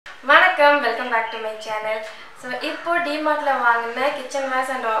welcome back to my channel. So, இப்போ Dmart la வாங்குன kitchenwares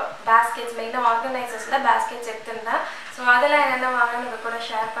and baskets main Organisers la baskets எடுத்துட்டேன். So, அதெல்லாம் என்னென்ன வாங்குனேன்னு உங்க கூட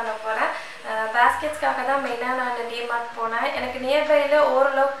ஷேர் பண்ண போறேன். Basketsக்காக தான் மெயினா நான் Dmart போனேன். எனக்கு நியர்பைல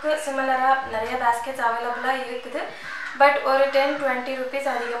ஓரளவுக்கு சிமிலரா நிறைய baskets அவேலபிளா இருக்குது. பட் ஒரு 10-20 rupees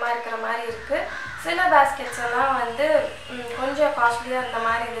அதிகமா இருக்கிற மாதிரி இருக்கு. சில baskets எல்லாம் வந்து கொஞ்சம் காஸ்ட்லியா இருந்த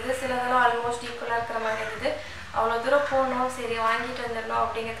மாதிரி இருந்தது. சிலதெல்லாம் ஆல்மோஸ்ட் ஈக்குவலா இருக்கிற மாதிரி இருந்தது. அவ்வளோ தூரம் போகணும் சரி வாங்கிட்டு வந்துடணும்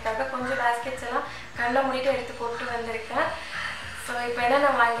அப்படிங்கிறதுக்காக கொஞ்சம் பேஸ்கெட்ஸ் எல்லாம் கண்ணை மூடிட்டு எடுத்து போட்டு வந்திருக்கேன். ஸோ இப்போ என்ன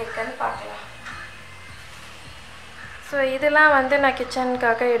நான் வாங்கியிருக்கேன்னு பார்க்கலாம். ஸோ இதெல்லாம் வந்து நான்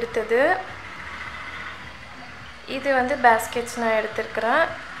கிச்சனுக்காக எடுத்தது. இது வந்து பேஸ்கெட்ஸ் நான் எடுத்துருக்கிறேன்.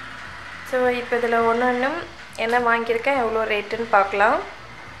 ஸோ இப்போ இதில் ஒன்று ஒன்றும் என்ன வாங்கியிருக்கேன் எவ்வளோ ரேட்டுன்னு பார்க்கலாம்.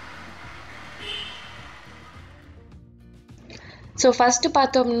 ஸோ ஃபஸ்ட்டு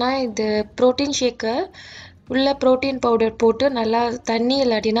பார்த்தோம்னா இது ப்ரோட்டீன் ஷேக்கர். உள்ள ப்ரோட்டீன் பவுடர் போட்டு நல்லா தண்ணி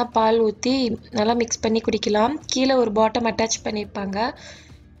இல்லாட்டினா பால் ஊற்றி நல்லா மிக்ஸ் பண்ணி குடிக்கலாம். கீழே ஒரு பாட்டம் அட்டாச் பண்ணியிருப்பாங்க.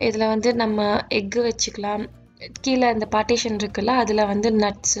 இதில் வந்து நம்ம எக்கு வச்சுக்கலாம். கீழே அந்த பார்ட்டிஷன் இருக்குல்ல அதில் வந்து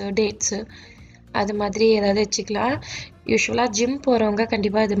நட்ஸு டேட்ஸு அது மாதிரி ஏதாவது வச்சுக்கலாம். யூஸ்வலாக ஜிம் போகிறவங்க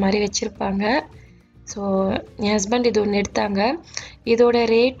கண்டிப்பாக இது மாதிரி வச்சுருப்பாங்க. ஸோ என் ஹஸ்பண்ட் இது ஒன்று எடுத்தாங்க. இதோட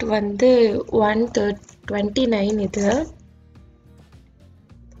ரேட் வந்து 129. இது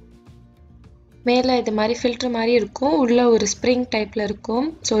மேலே இது மாதிரி ஃபில்டர் மாதிரி இருக்கும். உள்ளே ஒரு ஸ்ப்ரிங் டைப்பில் இருக்கும்.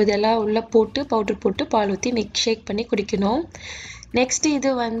 ஸோ இதெல்லாம் உள்ளே போட்டு பவுடர் போட்டு பால் ஊற்றி மிக்ஸ் ஷேக் பண்ணி குடிக்கணும். நெக்ஸ்ட்டு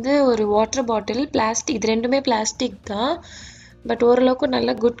இது வந்து ஒரு வாட்டர் பாட்டில் பிளாஸ்டிக். இது ரெண்டுமே பிளாஸ்டிக் தான். பட் ஓரளவுக்கு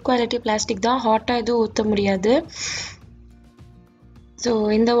நல்ல குட் குவாலிட்டி பிளாஸ்டிக் தான். ஹாட்டாக எதுவும் ஊற்ற முடியாது. ஸோ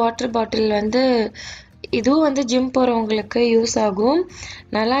இந்த வாட்டர் பாட்டில் வந்து இதுவும் வந்து ஜிம் போகிறவங்களுக்கு யூஸ் ஆகும்.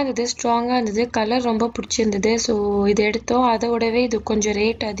 நல்லா இருந்தது, ஸ்ட்ராங்காக இருந்தது, கலர் ரொம்ப பிடிச்சிருந்தது. ஸோ இது எடுத்தோம். அதோடவே இது கொஞ்சம்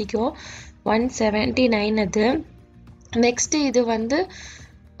ரேட் அதிகம், 179 அது. நெக்ஸ்ட்டு இது வந்து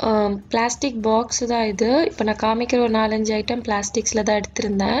பிளாஸ்டிக் பாக்ஸு தான் இது. இப்போ நான் காமிக்கிற ஒரு 4-5 ஐட்டம் பிளாஸ்டிக்ஸில் தான்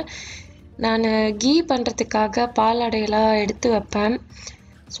எடுத்திருந்தேன். நான் கீ பண்ணுறதுக்காக பால் அடையெல்லாம் எடுத்து வைப்பேன்.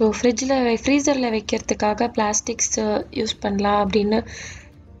 ஸோ ஃப்ரீசரில் வைக்கிறதுக்காக பிளாஸ்டிக்ஸ் யூஸ் பண்ணலாம் அப்படின்னு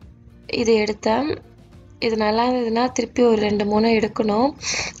இது எடுத்தேன். இது நல்லா இருந்ததுன்னா திருப்பி ஒரு 2-3 எடுக்கணும்.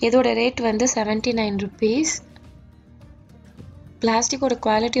 இதோட ரேட் வந்து 79 rupees. பிளாஸ்டிக்கோட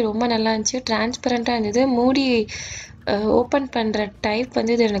குவாலிட்டி ரொம்ப நல்லா இருந்துச்சு, டிரான்ஸ்பரண்ட்டாக இருந்தது. மூடி ஓப்பன் பண்ணுற டைப்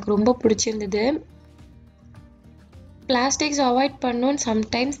வந்து இது எனக்கு ரொம்ப பிடிச்சிருந்தது. பிளாஸ்டிக்ஸ் அவாய்ட் பண்ணணும்னு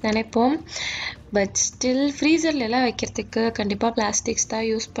சம்டைம்ஸ் நினைப்போம். பட் ஸ்டில் ஃப்ரீசர்லலாம் வைக்கிறதுக்கு கண்டிப்பாக பிளாஸ்டிக்ஸ் தான்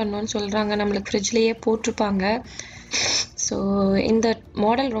யூஸ் பண்ணணும்னு சொல்கிறாங்க. நம்மளுக்கு ஃப்ரிட்ஜ்லேயே போட்டிருப்பாங்க. ஸோ இந்த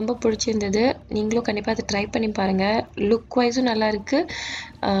மாடல் ரொம்ப பிடிச்சிருந்தது. நீங்களும் கண்டிப்பாக அதை ட்ரை பண்ணி பாருங்கள். லுக் வைஸும் நல்லா இருக்குது,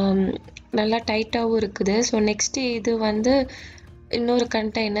 நல்லா டைட்டாகவும் இருக்குது. ஸோ நெக்ஸ்ட்டு இது வந்து இன்னொரு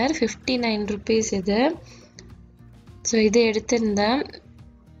கண்டெய்னர் 59 rupees இது. ஸோ இது எடுத்திருந்தேன்.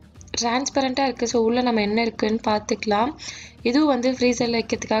 டிரான்ஸ்பரண்ட்டாக இருக்குது. ஸோ உள்ளே நம்ம என்ன இருக்குதுன்னு பார்த்துக்கலாம். இதுவும் வந்து ஃப்ரீசரில்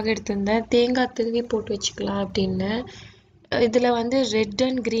வைக்கிறதுக்காக எடுத்திருந்தேன். தேங்காய் திருவி போட்டு வச்சுக்கலாம் அப்படின்னு. இதில் வந்து ரெட்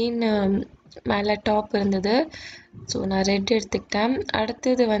அண்ட் க்ரீன் மேலே டாப் இருந்தது. ஸோ நான் ரெட் எடுத்துக்கிட்டேன்.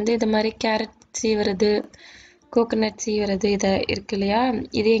 அடுத்தது வந்து இது மாதிரி கேரட் சீவுறது, கோகோனட் சீவுறது இதை இருக்கு இல்லையா,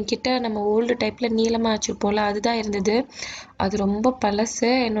 இது என்கிட்ட நம்ம ஓல்டு டைப்பில் நீளமாக வச்சுருப்போம்ல அதுதான் இருந்தது. அது ரொம்ப பழசு.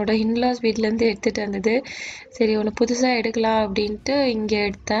 என்னோட இன்லாஸ் வீட்டிலேருந்து எடுத்துகிட்டு வந்தது. சரி ஒன்று புதுசாக எடுக்கலாம் அப்படின்ட்டு இங்கே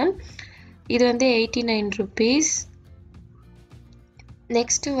எடுத்தேன். இது வந்து 89 rupees.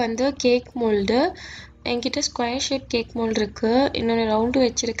 நெக்ஸ்ட்டு வந்து கேக் மோல்டு. என்கிட்ட ஸ்கொயர் ஷேப் கேக் மோல்டு இருக்குது. இன்னொன்று ரவுண்டு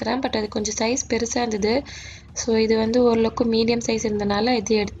வச்சுருக்கிறேன். பட் அது கொஞ்சம் சைஸ் பெருசாக இருந்தது. ஸோ இது வந்து ஓரளவுக்கு மீடியம் சைஸ் இருந்தனால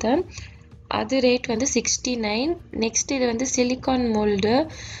இது எடுத்தேன். அது ரேட் வந்து 69. நெக்ஸ்ட் இது வந்து சிலிக்கான் மோல்டு.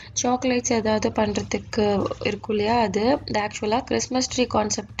 சாக்லேட்ஸ் ஏதாவது பண்ணுறதுக்கு இருக்கும் இல்லையா அது. ஆக்சுவலாக கிறிஸ்மஸ் ட்ரீ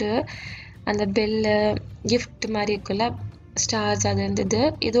கான்செப்ட்டு அந்த பெல்லு கிஃப்ட் மாதிரி இருக்குல்ல ஸ்டார்ஸ் அது இருந்தது.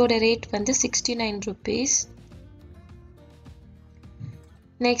 இதோட ரேட் வந்து 69 rupees.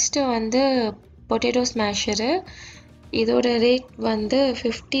 நெக்ஸ்ட்டு வந்து பொட்டேட்டோ ஸ்மேஷரு. இதோட ரேட் வந்து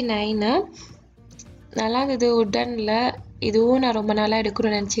 59. நல்லா இருந்தது உட்டனில். இதுவும் நான் ரொம்ப நாளாக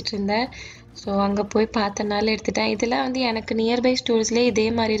எடுக்கணும்னு நினச்சிட்டு இருந்தேன். ஸோ அங்கே போய் பார்த்தனால எடுத்துட்டேன். இதெல்லாம் வந்து எனக்கு நியர்பை ஸ்டோர்ஸ்லேயே இதே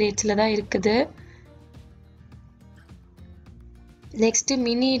மாதிரி ரேட்ஸில் தான் இருக்குது. Next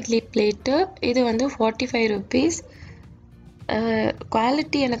mini idli plate. இது வந்து 45 rupees.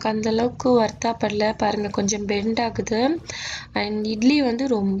 குவாலிட்டி எனக்கு அந்தளவுக்கு ஒர்த்தாக படல. பாருங்கள் கொஞ்சம் பெண்ட் ஆகுது. அண்ட் இட்லி வந்து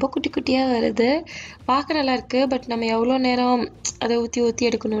ரொம்ப குட்டி குட்டியாக வருது. பார்க்க நல்லா இருக்குது. பட் நம்ம எவ்வளோ நேரம் அதை ஊற்றி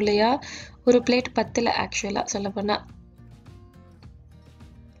எடுக்கணும் இல்லையா. ஒரு பிளேட் 10 ஆக்சுவலாக சொல்லப்போனால்.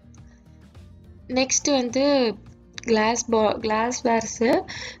 நெக்ஸ்ட்டு வந்து கிளாஸ்வேர்ஸு.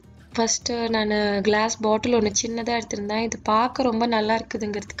 ஃபஸ்ட்டு நான் கிளாஸ் பாட்டில் ஒன்று சின்னதாக எடுத்திருந்தேன். இது பார்க்க ரொம்ப நல்லா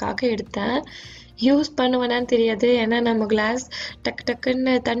இருக்குதுங்கிறதுக்காக எடுத்தேன். யூஸ் பண்ணுவேனான்னு தெரியாது. ஏன்னா நம்ம கிளாஸ் டக்கு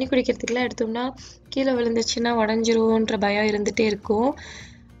டக்குன்னு தண்ணி குடிக்கிறதுக்குலாம் எடுத்தோம்னா கீழே விழுந்துச்சுன்னா உடஞ்சிரும்ன்ற பயம் இருந்துகிட்டே இருக்கும்.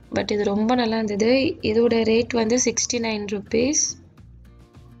 பட் இது ரொம்ப நல்லா இருந்தது. இதோட ரேட் வந்து 69 rupees.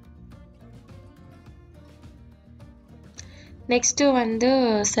 நெக்ஸ்ட்டு வந்து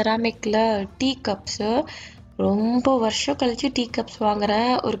செராமிக்கில் டீ கப்ஸு. ரொம்ப வருஷம் கழிச்சு டீ கப்ஸ்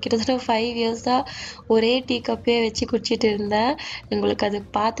வாங்குறேன். ஒரு கிட்டத்தட்ட 5 இயர்ஸாக ஒரே டீ கப்பே வச்சு குடிச்சிட்டு இருந்தேன். உங்களுக்கு அது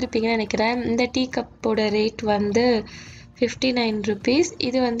பார்த்துருப்பீங்கன்னு நினைக்கிறேன். இந்த டீ கப்போட ரேட் வந்து 59 rupees.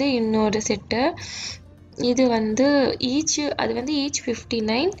 இது வந்து இன்னொரு செட்டு. இது வந்து அது வந்து ஈச்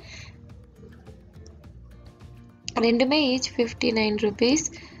 59. ரெண்டுமே ஈச் 59 rupees.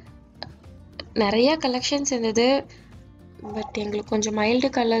 நிறையா கலெக்ஷன்ஸ் இருந்தது. பட் எங்களுக்கு கொஞ்சம் மைல்டு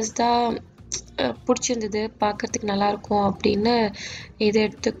கலர்ஸ் தான் பிடிச்சிருந்தது, பார்க்கறதுக்கு நல்லாயிருக்கும் அப்படின்னு இதை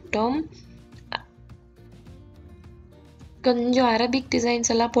எடுத்துக்கிட்டோம். கொஞ்சம் அரபிக்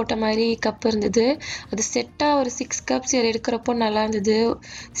டிசைன்ஸ் எல்லாம் போட்ட மாதிரி கப் இருந்தது. அது செட்டாக ஒரு 6 கப்ஸ் எடுக்கிறப்போ நல்லா இருந்தது.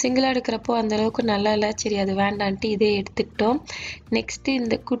 சிங்கிளாக எடுக்கிறப்போ அந்தளவுக்கு நல்லா இல்லை. சரி அது வேண்டான்ட்டு இதே எடுத்துக்கிட்டோம். நெக்ஸ்ட்டு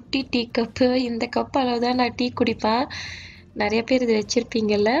இந்த குட்டி டீ கப்பு. இந்த கப் அளவு தான் நான் டீ குடிப்பேன். நிறைய பேர் இது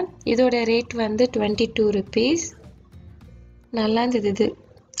வச்சுருப்பீங்கள்ல. இதோட ரேட் வந்து 22 rupees. நல்லா இருந்தது இது.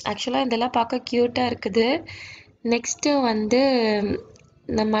 ஆக்சுவலாக இதெல்லாம் பார்க்க க்யூட்டாக இருக்குது. நெக்ஸ்ட்டு வந்து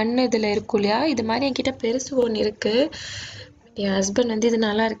இந்த மண் இதில் இருக்கும் இல்லையா, இது மாதிரி என்கிட்ட பெருசு ஒன்று இருக்குது. என் ஹஸ்பண்ட் வந்து இது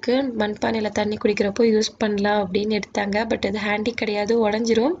நல்லாயிருக்கு, மண்பானையில் தண்ணி குடிக்கிறப்போ யூஸ் பண்ணலாம் அப்படின்னு எடுத்தாங்க. பட் அது ஹேண்டி கிடையாது,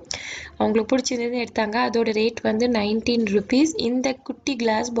 உடஞ்சிரும். அவங்களுக்கு பிடிச்சிருந்ததுன்னு எடுத்தாங்க. அதோட ரேட் வந்து 19 rupees. இந்த குட்டி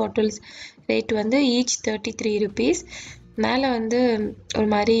கிளாஸ் பாட்டில்ஸ் ரேட் வந்து ஈச் 33 rupees. மேலே வந்து ஒரு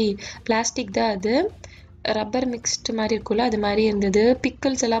மாதிரி பிளாஸ்டிக் தான், அது ரப்பர் மிக்ஸ்டு மாதிரி இருக்கும்ல, அது மாதிரி இருந்தது.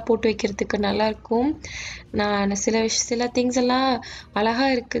 பிக்கிள்ஸ் எல்லாம் போட்டு வைக்கிறதுக்கு நல்லாயிருக்கும். நான் சில திங்ஸ் எல்லாம்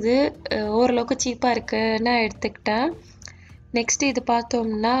அழகாக இருக்குது, ஓரளவுக்கு சீப்பாக இருக்குன்னு எடுத்துக்கிட்டேன். நெக்ஸ்ட்டு இது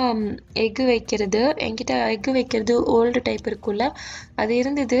பார்த்தோம்னா எக்கு வைக்கிறது. என்கிட்ட எக்கு வைக்கிறது ஓல்டு டைப் இருக்கும்ல, அது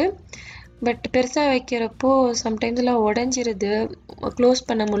இருந்தது. பட் பெருசாக வைக்கிறப்போ சம்டைம்ஸ்லாம் உடஞ்சிருது, க்ளோஸ்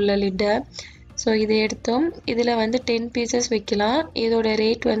பண்ண முடியல லிட்டை. ஸோ இதை எடுத்தோம். இதில் வந்து 10 பீசஸ் வைக்கலாம். இதோட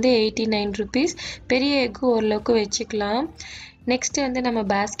ரேட் வந்து 89 rupees. பெரிய எக்கு ஓரளவுக்கு வச்சுக்கலாம். நெக்ஸ்ட்டு வந்து நம்ம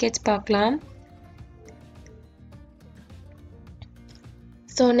பேஸ்கெட்ஸ் பார்க்கலாம்.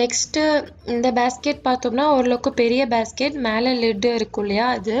 ஸோ நெக்ஸ்ட்டு இந்த பேஸ்கெட் பார்த்தோம்னா ஓரளவுக்கு பெரிய பேஸ்கெட், மேலே லிட்டு இருக்கும் இல்லையா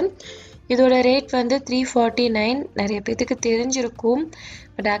அது. இதோட ரேட் வந்து 349. நிறைய பேத்துக்கு தெரிஞ்சிருக்கும்.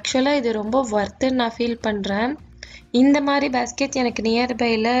 பட் ஆக்சுவலாக இது ரொம்ப ஒர்த்துன்னு நான் ஃபீல் பண்ணுறேன். இந்த மாதிரி பேஸ்கெட்ஸ் எனக்கு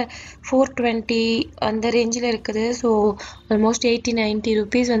நியர்பையில் 420 அந்த ரேஞ்சில் இருக்குது. ஸோ ஆல்மோஸ்ட் 80-90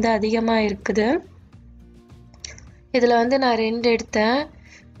 rupees வந்து அதிகமாக இருக்குது. இதில் வந்து நான் 2 எடுத்தேன்.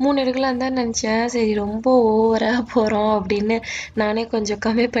 3 எடுக்கலான்னு தான் நினச்சேன். சரி ரொம்ப ஓவராக போகிறோம் அப்படின்னு நானே கொஞ்சம்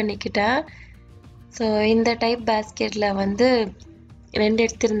கம்மி பண்ணிக்கிட்டேன். ஸோ இந்த டைப் பேஸ்கெட்டில் வந்து 2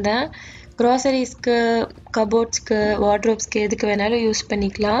 எடுத்திருந்தேன். க்ராசரிஸ்க்கு, கபோர்ட்ஸ்க்கு, வார்ட்ரோப்ஸ்க்கு எதுக்கு வேணாலும் யூஸ்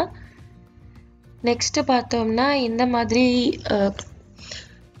பண்ணிக்கலாம். நெக்ஸ்ட்டு பார்த்தோம்னா இந்த மாதிரி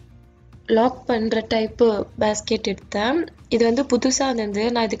லாக் பண்ணுற டைப்பு பேஸ்கெட் எடுத்தேன். இது வந்து புதுசாக இருந்தது,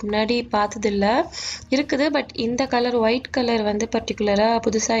 நான் இதுக்கு முன்னாடி பார்த்ததில்ல. இருக்குது பட் இந்த கலர் ஒயிட் கலர் வந்து பர்டிகுலராக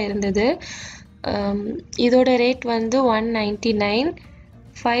புதுசாக இருந்தது. இதோட ரேட் வந்து 199.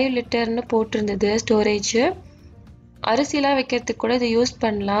 5 லிட்டர்னு போட்டிருந்தது ஸ்டோரேஜு. அரிசிலாம் வைக்கிறதுக்கு கூட இதை யூஸ்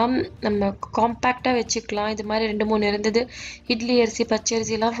பண்ணலாம், நம்ம காம்பேக்டாக வச்சுக்கலாம். இது மாதிரி 2-3 இருந்தது. இட்லி அரிசி,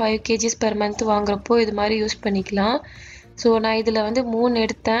 பச்சரிசிலாம் 5 kgs per month வாங்குறப்போ இது மாதிரி யூஸ் பண்ணிக்கலாம். ஸோ நான் இதில் வந்து 3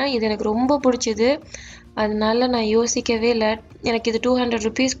 எடுத்தேன். இது எனக்கு ரொம்ப பிடிச்சிது, அதனால நான் யோசிக்கவே இல்லை. எனக்கு இது 200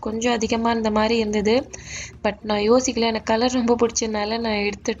 rupees கொஞ்சம் அதிகமாக இருந்த மாதிரி இருந்தது. பட் நான் யோசிக்கல, எனக்கு கலர் ரொம்ப பிடிச்சதுனால நான்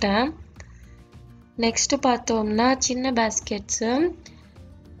எடுத்துட்டேன். நெக்ஸ்ட்டு பார்த்தோம்னா சின்ன பேஸ்கெட்ஸு.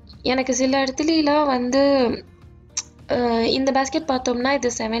 எனக்கு சில இடத்துலலாம் வந்து இந்த பேஸ்கெட் பார்த்தோம்னா இது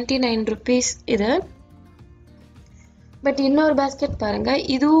 79 rupees இது. பட் இன்னொரு பேஸ்கெட் பாருங்கள்,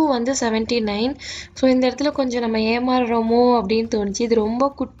 இதுவும் வந்து 79. ஸோ இந்த இடத்துல கொஞ்சம் நம்ம ஏமாறுறோமோ அப்படின்னு தோணுச்சு. இது ரொம்ப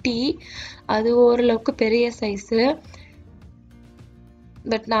குட்டி, அது ஓரளவுக்கு பெரிய சைஸு.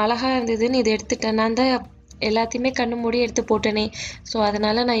 பட் நான் அழகாக இருந்ததுன்னு இதை எடுத்துட்டேன். நான் தான் எல்லாத்தையுமே கண்ணு மூடி எடுத்து போட்டேனே, ஸோ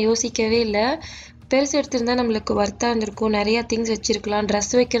அதனால் நான் யோசிக்கவே இல்லை. பெருசு எடுத்திருந்தா நம்மளுக்கு ஒர்த்தாக இருந்திருக்கும், நிறையா திங்ஸ் வச்சுருக்கலாம்.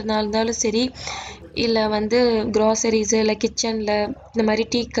 ட்ரெஸ் வைக்கிறதா இருந்தாலும் சரி, இல்லை வந்து க்ராசரிஸு, இல்லை கிச்சனில் இந்த மாதிரி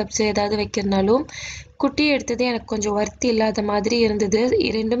டீ கப்ஸு ஏதாவது வைக்கிறனாலும். குட்டி எடுத்தது எனக்கு கொஞ்சம் ஒர்த் இல்லாத மாதிரி இருந்தது.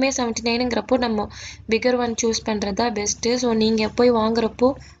 ரெண்டுமே 79ங்கிறப்போ நம்ம பிகர் ஒன் சூஸ் பண்ணுறது தான் பெஸ்ட்டு. ஸோ நீங்கள் போய் வாங்குறப்போ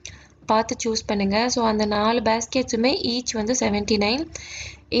பார்த்து சூஸ் பண்ணுங்கள். ஸோ அந்த 4 பேஸ்கெட்ஸுமே ஈச் வந்து 79.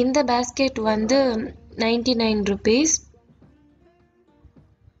 இந்த பேஸ்கெட் வந்து 99 rupees.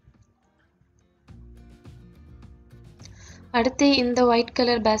 அடுத்து இந்த ஒயிட்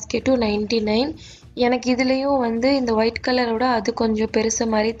கலர் பேஸ்கெட்டும் 99. எனக்கு இதுலேயும் வந்து இந்த ஒயிட் கலரோட அது கொஞ்சம் பெருசு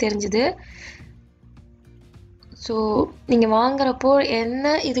மாதிரி தெரிஞ்சுது. ஸோ நீங்கள் வாங்குறப்போ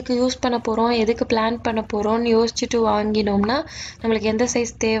என்ன இதுக்கு யூஸ் பண்ண போகிறோம், எதுக்கு பிளான் பண்ண போகிறோம்னு யோசிச்சுட்டு வாங்கினோம்னா நம்மளுக்கு எந்த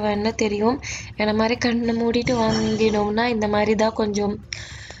சைஸ் தேவைன்னு தெரியும். என்ன மாதிரி கண்ணை மூடிட்டு வாங்கினோம்னா இந்த மாதிரி தான் கொஞ்சம்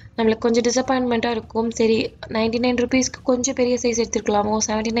நம்மளுக்கு கொஞ்சம் டிசப்பாயின்மெண்ட்டாக இருக்கும். சரி 99 ருபீஸ்க்கு கொஞ்சம் பெரிய சைஸ் எடுத்துக்கலாமோ,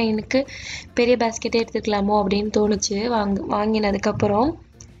 79க்கு பெரிய பேஸ்கெட்டே எடுத்துக்கலாமோ அப்படின்னு தோணுச்சு வாங்கினதுக்கப்புறம்.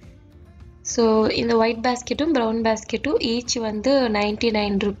 ஸோ இந்த ஒயிட் பேஸ்கெட்டும் ப்ரௌன் பேஸ்கெட்டும் ஈச் வந்து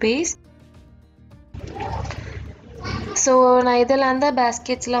 99 ருபீஸ். ஸோ நான் இதெல்லாம் தான்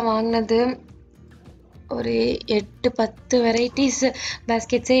பேஸ்கெட்ஸ்லாம் வாங்கினது. ஒரு 8-10 வெரைட்டிஸ்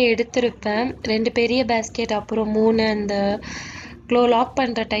பேஸ்கெட்ஸே எடுத்திருப்பேன். 2 பெரிய பேஸ்கெட், அப்புறம் 3 அந்த லாக்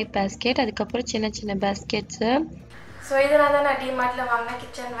பண்ணுற டைப் பேஸ்கெட், அதுக்கப்புறம் சின்ன சின்ன பேஸ்கெட்ஸு. ஸோ இதெல்லாம் தான் நான் டிமார்ட்டில் வாங்கின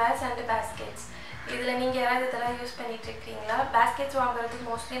கிச்சன் வேர்ஸ் அண்ட் பேஸ்கெட்ஸ். இதில் நீங்கள் யாராவது இதெல்லாம் யூஸ் பண்ணிகிட்ருக்கீங்களா? பேஸ்கெட்ஸ் வாங்குறது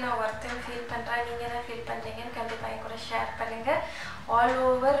மோஸ்ட்லி நான் ஒர்த்துன்னு ஃபீல் பண்ணுறேன். நீங்கள் என்ன ஃபீல் பண்ணுறீங்கன்னு கண்டிப்பாக என் கூட ஷேர் பண்ணுங்கள். All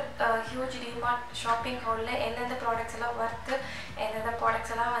over huge DMart shopping ஹாலில் எந்தெந்த ப்ராடக்ட்ஸ் எல்லாம் ஒர்த்து, எந்தெந்த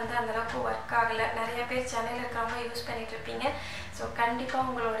ப்ராடக்ட்ஸ் எல்லாம் வந்து அந்தளவுக்கு ஒர்க் ஆகலை, நிறைய பேர் சென்னையில் இருக்கிறவங்க யூஸ் பண்ணிகிட்ருப்பீங்க. ஸோ கண்டிப்பாக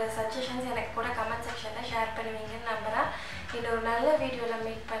உங்களோட சஜஷன்ஸ் எனக்கு கூட கமெண்ட் செக்ஷனில் ஷேர் பண்ணுவீங்கன்னு நம்புகிறேன். இன்னொரு நல்ல வீடியோவில்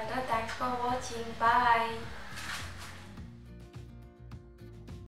மீட் பண்ணுறேன். தேங்க்ஸ் ஃபார் வாட்சிங். பாய்.